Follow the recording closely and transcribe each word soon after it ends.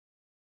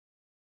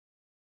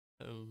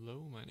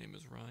Hello, my name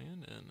is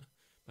Ryan, and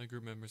my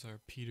group members are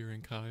Peter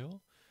and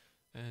Kyle.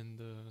 And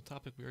the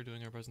topic we are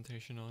doing our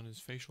presentation on is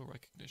facial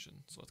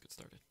recognition. So let's get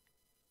started.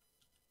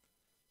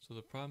 So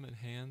the problem at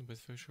hand with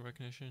facial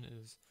recognition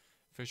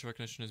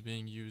is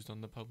being used on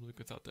the public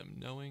without them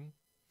knowing.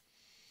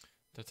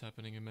 That's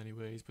happening in many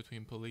ways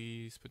between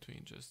police,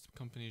 between just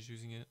companies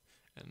using it,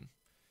 and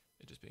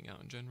it just being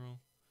out in general.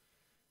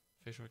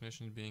 Facial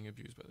recognition is being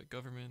abused by the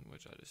government,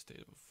 which I just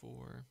stated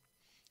before,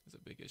 is a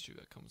big issue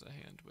that comes at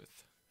hand with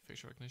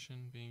facial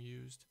recognition being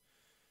used.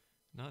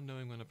 Not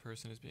knowing when a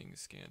person is being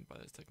scanned by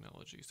this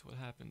technology. So what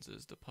happens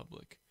is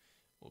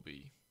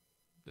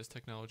this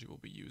technology will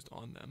be used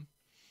on them,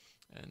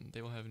 and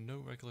they will have no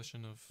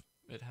recollection of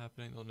it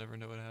happening. They'll never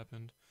know it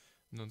happened.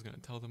 No one's going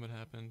to tell them it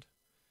happened.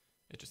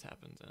 It just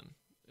happens, and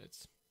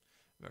it's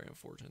very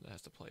unfortunate that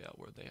has to play out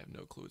where they have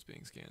no clue it's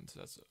being scanned.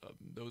 So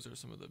those are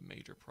some of the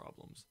major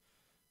problems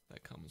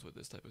that comes with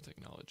this type of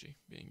technology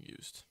being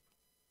used.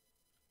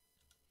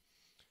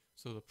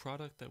 So the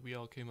product that we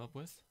all came up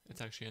with,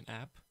 it's actually an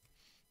app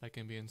that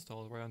can be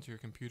installed right onto your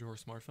computer or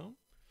smartphone.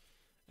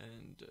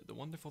 And the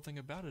wonderful thing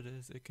about it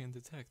is it can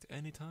detect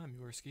any time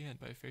you are scanned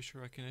by facial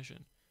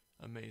recognition.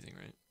 Amazing,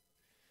 right?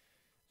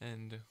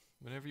 And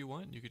whenever you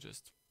want, you could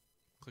just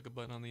click a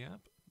button on the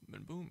app,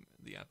 and boom,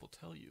 the app will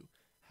tell you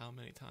how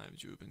many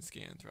times you have been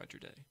scanned throughout your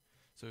day.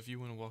 So if you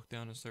want to walk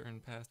down a certain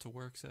path to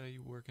work, say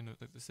you work in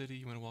the city,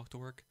 you want to walk to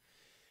work,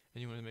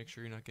 and you want to make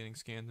sure you're not getting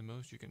scanned the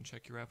most, you can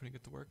check your app when you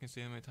get to work and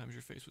see how many times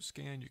your face was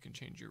scanned. You can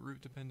change your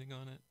route depending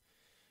on it.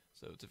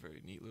 So it's a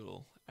very neat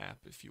little app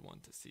if you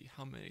want to see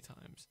how many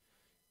times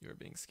you're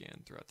being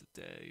scanned throughout the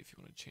day, if you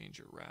want to change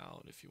your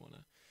route, if you want to,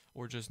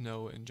 or just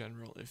know in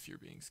general if you're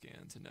being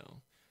scanned, to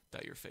know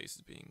that your face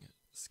is being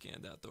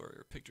scanned out there,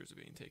 or pictures are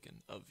being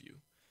taken of you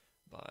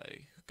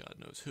by God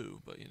knows who.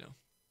 But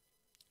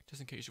just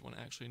in case you want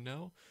to actually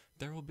know,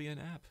 there will be an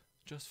app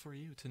just for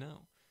you to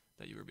know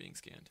that you were being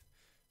scanned.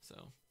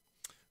 So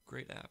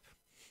great app.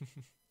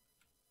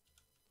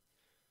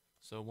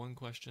 So one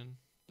question,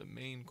 the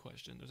main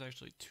question, there's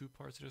actually two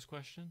parts to this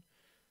question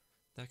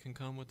that can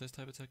come with this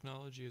type of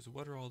technology, is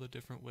what are all the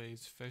different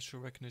ways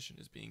facial recognition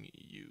is being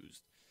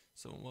used?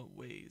 So in what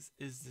ways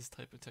is this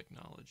type of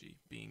technology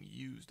being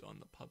used on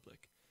the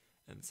public?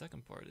 And the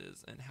second part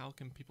is, and how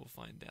can people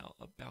find out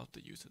about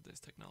the use of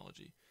this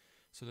technology?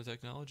 So the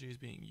technology is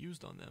being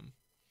used on them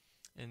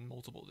in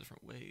multiple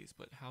different ways,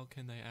 but how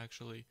can they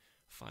actually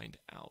find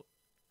out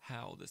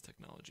how this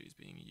technology is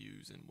being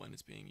used and when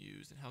it's being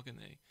used, and how can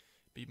they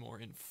be more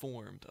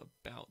informed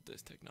about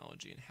this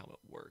technology and how it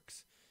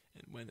works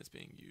and when it's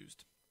being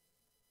used?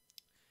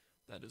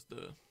 That is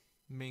the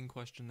main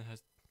question that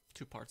has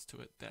two parts to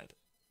it that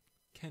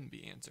can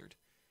be answered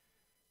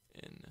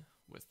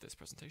with this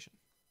presentation.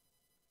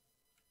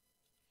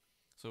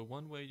 So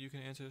one way you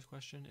can answer this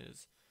question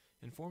is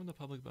inform the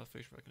public about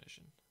facial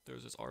recognition.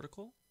 There's this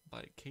article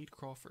by Kate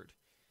Crawford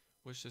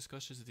which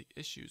discusses the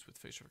issues with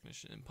facial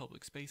recognition in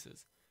public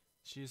spaces.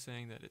 She is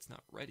saying that it's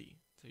not ready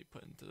to be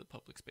put into the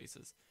public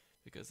spaces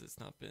because it's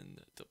not been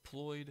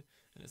deployed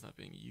and it's not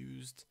being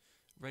used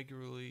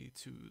regularly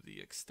to the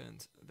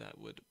extent that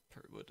would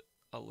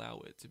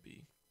allow it to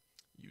be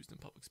used in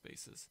public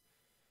spaces.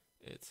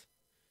 It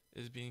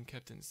is being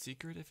kept in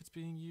secret if it's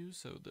being used,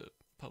 so the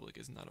public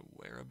is not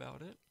aware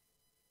about it.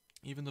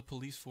 Even the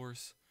police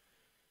force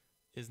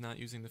is not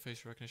using the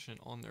facial recognition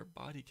on their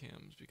body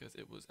cams because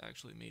it was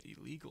actually made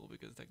illegal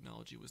because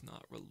technology was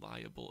not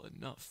reliable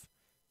enough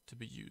to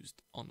be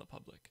used on the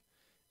public.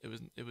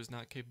 It was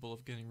not capable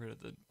of getting rid of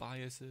the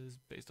biases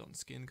based on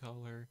skin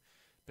color,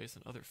 based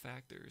on other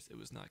factors. It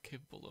was not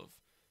capable of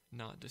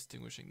not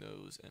distinguishing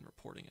those and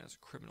reporting as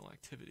criminal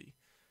activity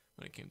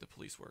when it came to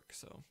police work.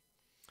 So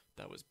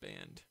that was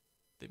banned.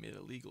 They made it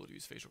illegal to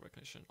use facial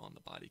recognition on the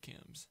body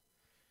cams.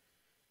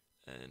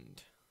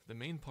 And the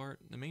main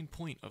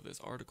point of this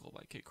article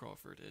by Kate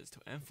Crawford is to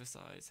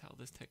emphasize how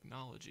this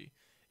technology,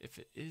 if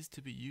it is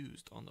to be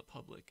used on the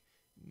public,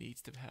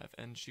 needs to have,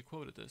 and she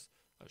quoted this,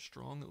 a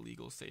strong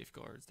legal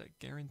safeguards that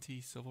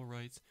guarantee civil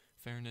rights,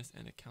 fairness,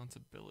 and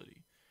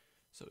accountability.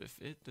 So if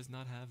it does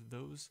not have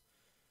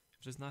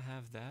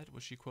that,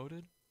 what she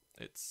quoted,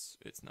 it's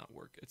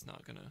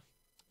not gonna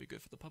be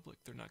good for the public.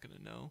 They're not gonna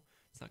know.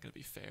 It's not gonna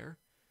be fair,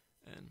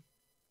 and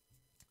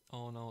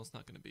all in all, it's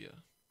not gonna be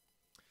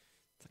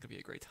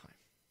a great time.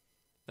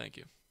 Thank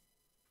you.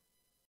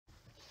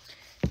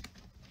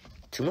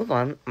 To move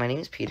on, my name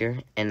is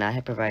Peter, and I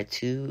have provided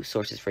two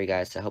sources for you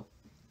guys to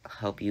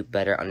help you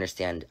better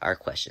understand our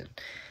question.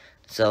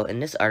 So in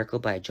this article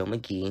by Joe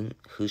McGee,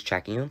 who's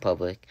tracking you in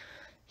public,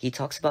 he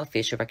talks about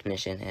facial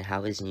recognition and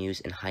how it is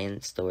used in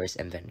high-end stores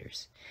and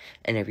vendors.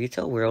 In the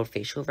retail world,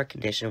 facial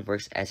recognition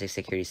works as a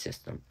security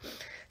system.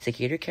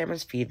 Security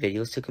cameras feed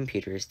videos to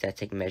computers that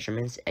take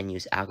measurements and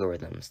use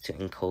algorithms to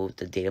encode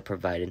the data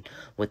provided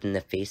within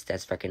the face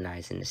that's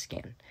recognized in the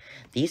scan.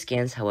 These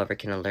scans, however,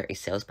 can alert a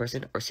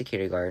salesperson or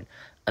security guard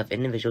of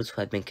individuals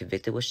who have been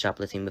convicted with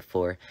shoplifting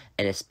before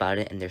and is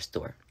spotted in their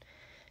store.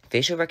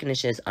 Facial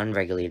recognition is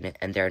unregulated,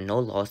 and there are no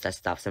laws that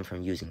stop them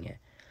from using it.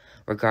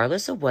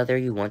 Regardless of whether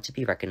you want to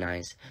be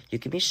recognized, you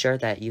can be sure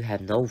that you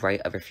have no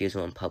right of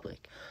refusal in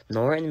public,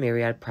 nor in the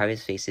myriad private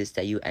spaces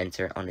that you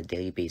enter on a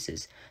daily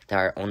basis that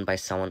are owned by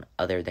someone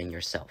other than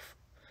yourself.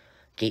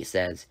 Gates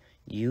says,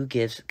 you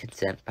give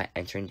consent by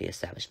entering the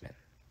establishment.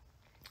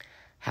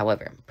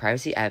 However,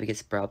 privacy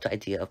advocates brought up the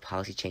idea of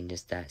policy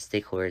changes that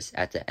stakeholders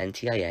at the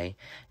NTIA,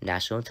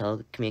 National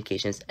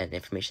Telecommunications and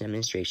Information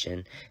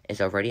Administration,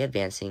 is already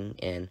advancing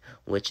in,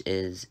 which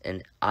is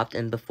an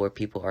opt-in before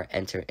people are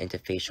entered into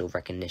facial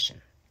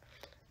recognition,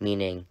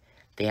 meaning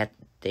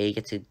they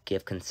get to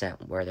give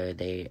consent whether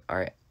they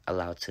are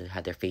allowed to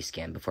have their face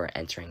scanned before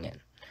entering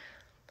in.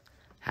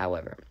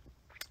 However,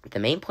 the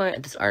main point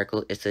of this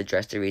article is to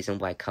address the reason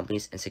why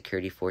companies and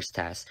security force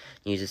tasks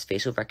uses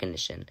facial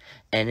recognition,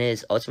 and it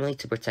is ultimately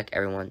to protect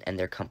everyone and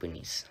their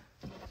companies.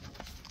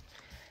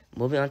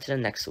 Moving on to the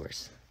next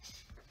source.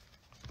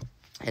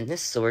 And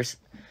this source,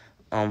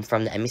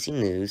 from the NBC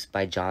News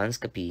by John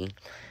Scapi,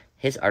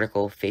 his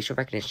article, Facial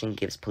Recognition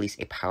Gives Police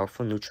a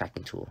Powerful New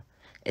Tracking Tool,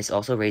 is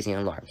also raising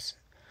alarms.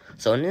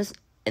 So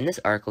in this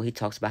article, he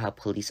talks about how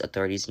police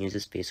authorities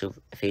use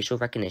facial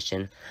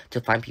recognition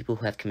to find people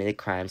who have committed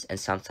crimes, and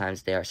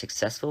sometimes they are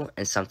successful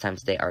and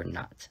sometimes they are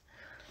not.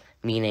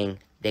 Meaning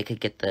they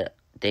could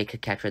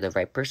capture the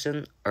right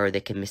person, or they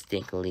could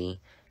mistakenly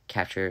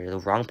capture the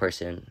wrong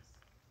person.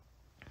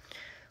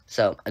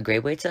 So, a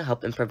great way to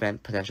help and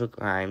prevent potential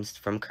crimes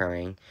from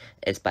occurring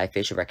is by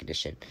facial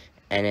recognition,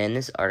 and in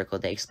this article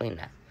they explain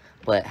that.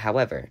 But,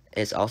 however,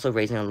 it's also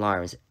raising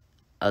alarms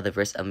of the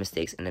risk of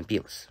mistakes and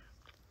abuse.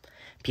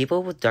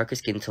 People with darker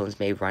skin tones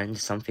may run into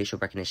some facial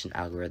recognition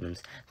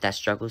algorithms that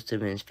struggles to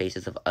image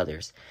faces of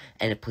others,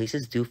 and if police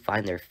do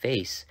find their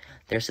face,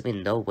 there's simply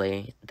no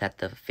way that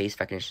the face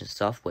recognition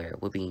software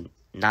would be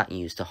not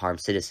used to harm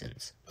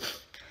citizens.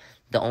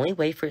 The only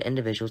way for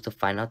individuals to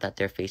find out that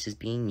their face is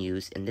being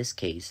used in this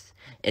case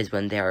is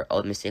when they are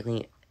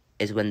mistakenly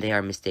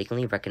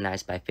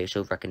recognized by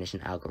facial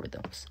recognition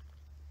algorithms.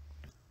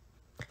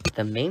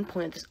 The main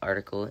point of this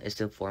article is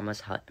to inform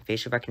us how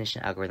facial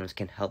recognition algorithms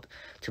can help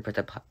to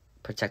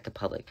protect the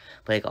public,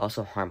 but it can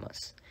also harm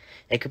us.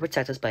 It can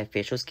protect us by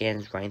facial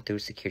scans running through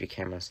security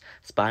cameras,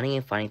 spotting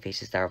and finding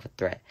faces that are of a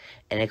threat,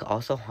 and it can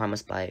also harm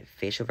us by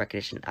facial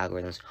recognition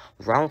algorithms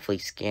wrongfully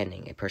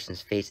scanning a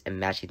person's face and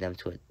matching them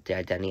to the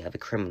identity of a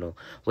criminal,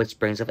 which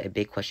brings up a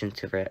big question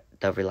to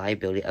the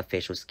reliability of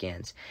facial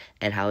scans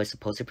and how it's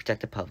supposed to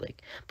protect the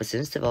public. But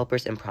since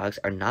developers and products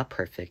are not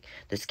perfect,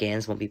 the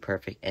scans won't be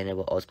perfect, and it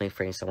will ultimately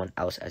frame someone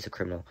else as a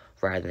criminal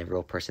rather than a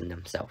real person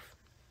themselves.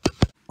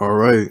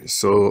 Alright,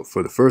 so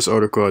for the first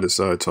article I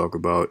decided to talk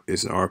about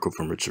is an article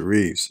from Richard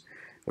Reeves.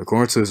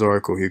 According to this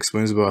article, he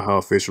explains about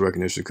how facial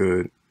recognition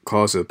could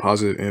cause a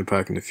positive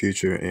impact in the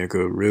future and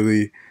could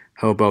really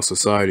help out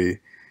society.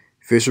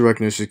 Facial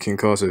recognition can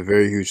cause a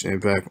very huge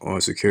impact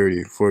on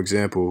security. For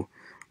example,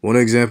 one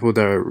example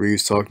that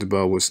Reeves talked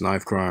about was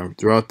knife crime.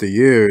 Throughout the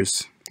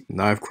years,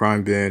 knife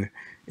crime been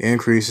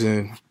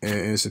increasing and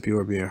innocent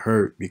people are being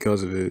hurt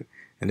because of it,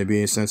 and they're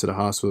being sent to the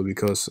hospital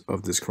because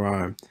of this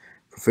crime.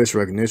 For facial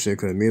recognition, it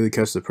could immediately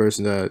catch the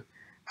person that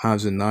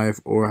has a knife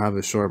or have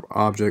a sharp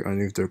object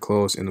underneath their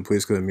clothes, and the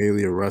police could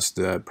immediately arrest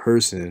that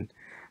person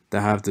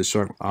that have the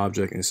sharp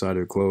object inside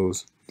their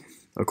clothes.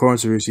 According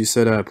to Reeves, he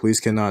said that police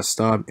cannot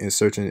stop and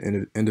search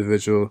an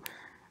individual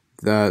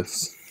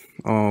that's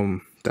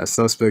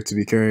suspect to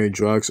be carrying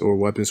drugs or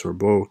weapons or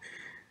both,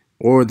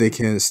 or they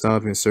can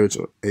stop and search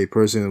a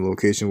person in a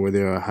location where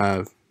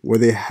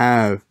they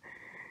have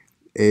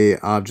a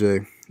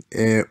object,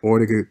 or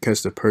they could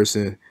catch the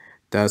person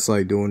that's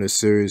like doing a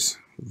serious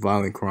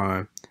violent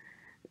crime.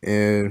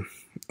 And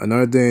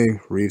another thing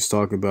Reeves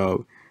talked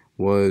about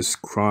was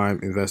crime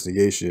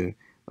investigation.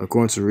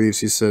 According to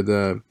Reeves, he said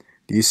that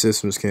these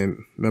systems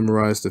can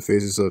memorize the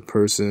faces of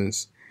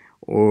persons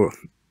or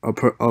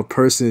a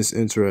person's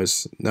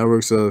interests,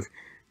 networks of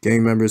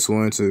gang members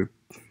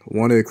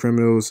wanted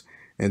criminals,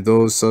 and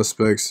those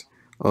suspects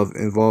of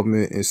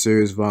involvement in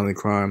serious violent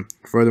crime.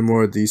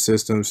 Furthermore, these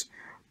systems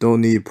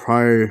don't need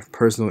prior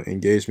personal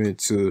engagement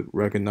to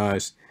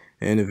recognize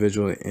an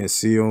individual and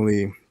see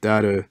only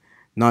data,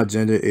 not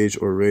gender, age,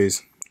 or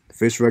race.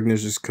 Facial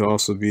recognition could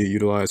also be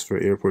utilized for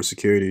airport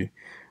security.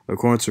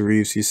 According to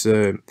Reeves, he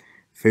said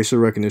facial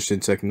recognition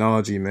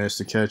technology managed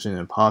to catch an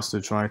imposter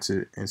trying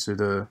to enter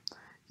the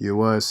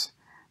U.S.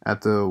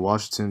 at the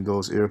Washington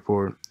Dulles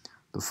airport.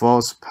 The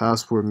false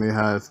passport may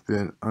have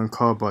been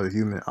uncaught by the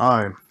human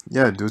eye.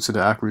 Due to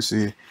the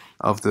accuracy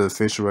of the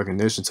facial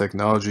recognition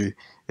technology,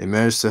 it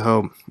managed to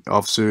help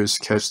officers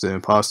catch the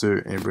imposter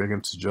and bring him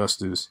to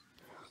justice.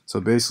 So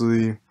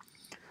basically,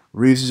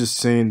 Reeves is just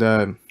saying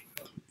that,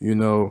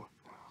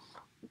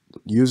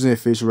 using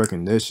facial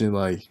recognition,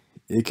 like,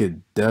 it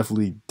could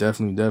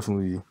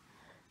definitely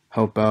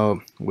help out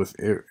with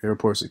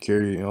airport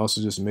security and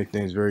also just make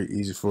things very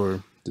easy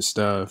for the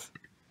staff.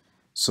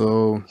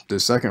 So the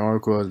second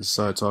article I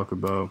decided to talk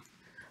about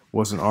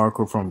was an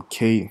article from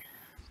Kate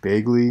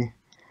Bagley,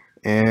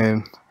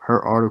 and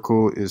her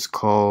article is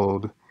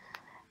called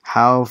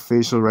How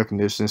Facial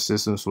Recognition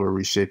Systems Will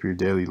Reshape Your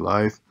Daily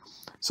Life.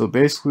 So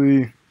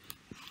basically,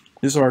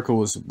 this article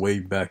was way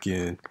back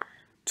in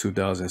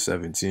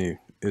 2017.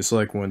 It's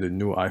like when the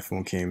new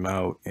iPhone came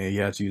out and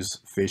you had to use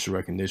facial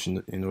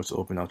recognition in order to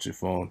open out your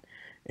phone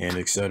and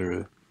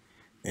etc.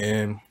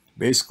 And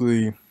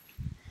basically,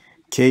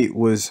 Kate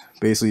was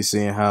basically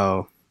saying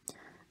how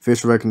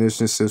facial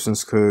recognition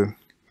systems could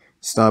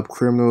stop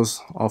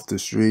criminals off the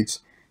streets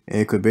and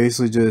it could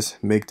basically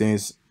just make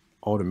things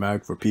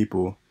automatic for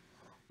people.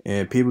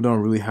 And people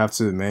don't really have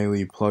to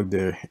manually plug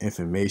their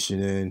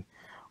information in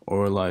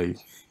or like,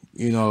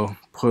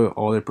 put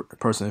all their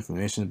personal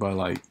information by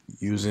like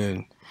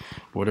using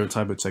whatever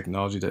type of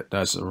technology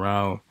that's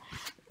around.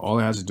 All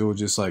they have to do is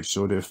just like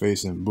show their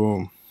face and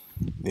boom,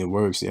 it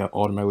works. They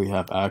automatically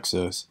have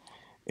access.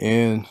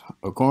 And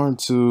according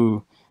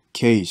to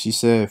Kate, she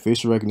said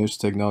facial recognition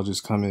technology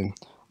is coming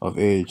of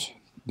age.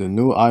 The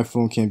new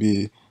iPhone can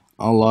be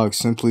unlocked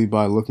simply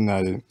by looking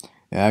at it,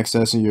 and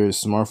accessing your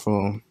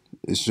smartphone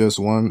is just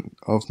one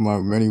of my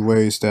many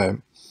ways that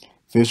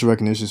facial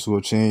recognition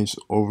will change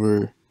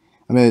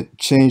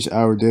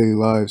our daily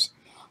lives.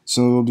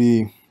 Soon we'll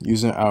be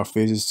using our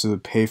faces to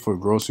pay for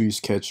groceries,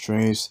 catch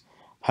trains,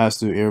 pass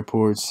through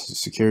airports,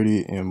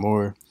 security, and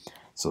more.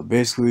 So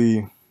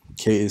basically,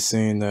 Kate is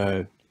saying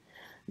that,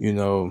 you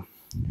know,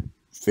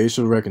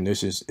 facial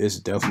recognition is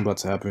definitely about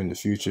to happen in the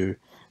future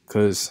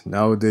because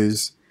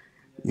nowadays,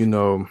 you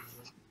know,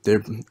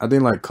 they're, I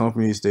think like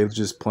companies, they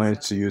just plan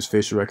to use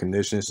facial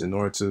recognitions in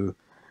order to,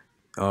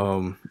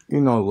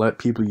 let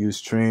people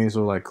use trains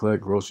or like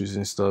collect groceries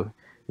and stuff.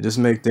 It just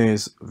make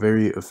things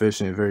very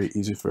efficient, very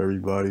easy for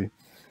everybody.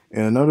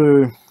 And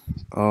another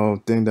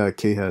thing that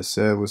Kate has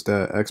said was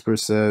that expert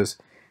says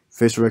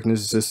facial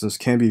recognition systems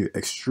can be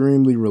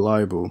extremely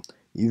reliable.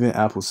 Even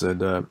Apple said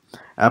that.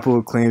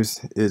 Apple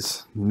claims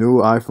its new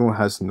iPhone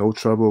has no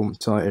trouble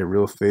telling a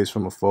real face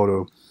from a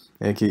photo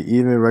and can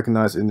even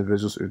recognize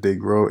individuals if they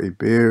grow a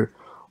beard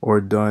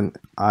or don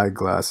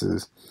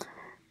eyeglasses.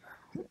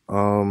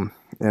 And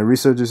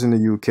researchers in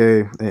the UK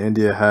and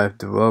India have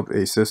developed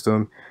a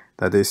system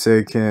that they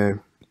say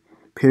can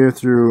peer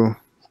through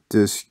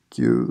disguises,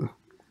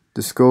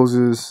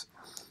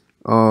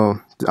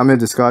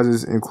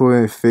 disguises,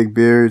 including fake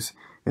beards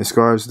and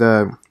scarves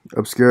that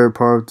obscure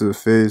part of the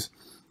face.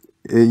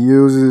 It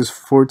uses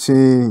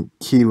 14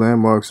 key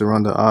landmarks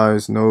around the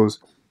eyes, nose,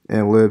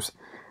 and lips.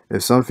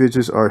 If some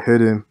features are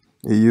hidden,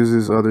 it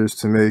uses others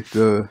to make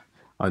the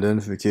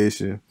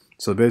identification.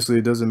 So basically,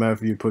 it doesn't matter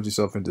if you put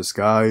yourself in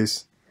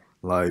disguise,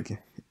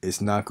 like it's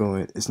not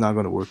going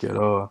to work at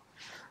all.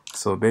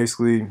 So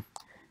basically,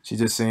 she's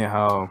just saying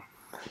how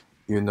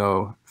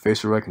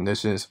facial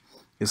recognition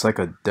is like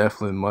a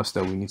definite must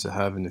that we need to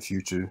have in the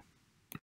future.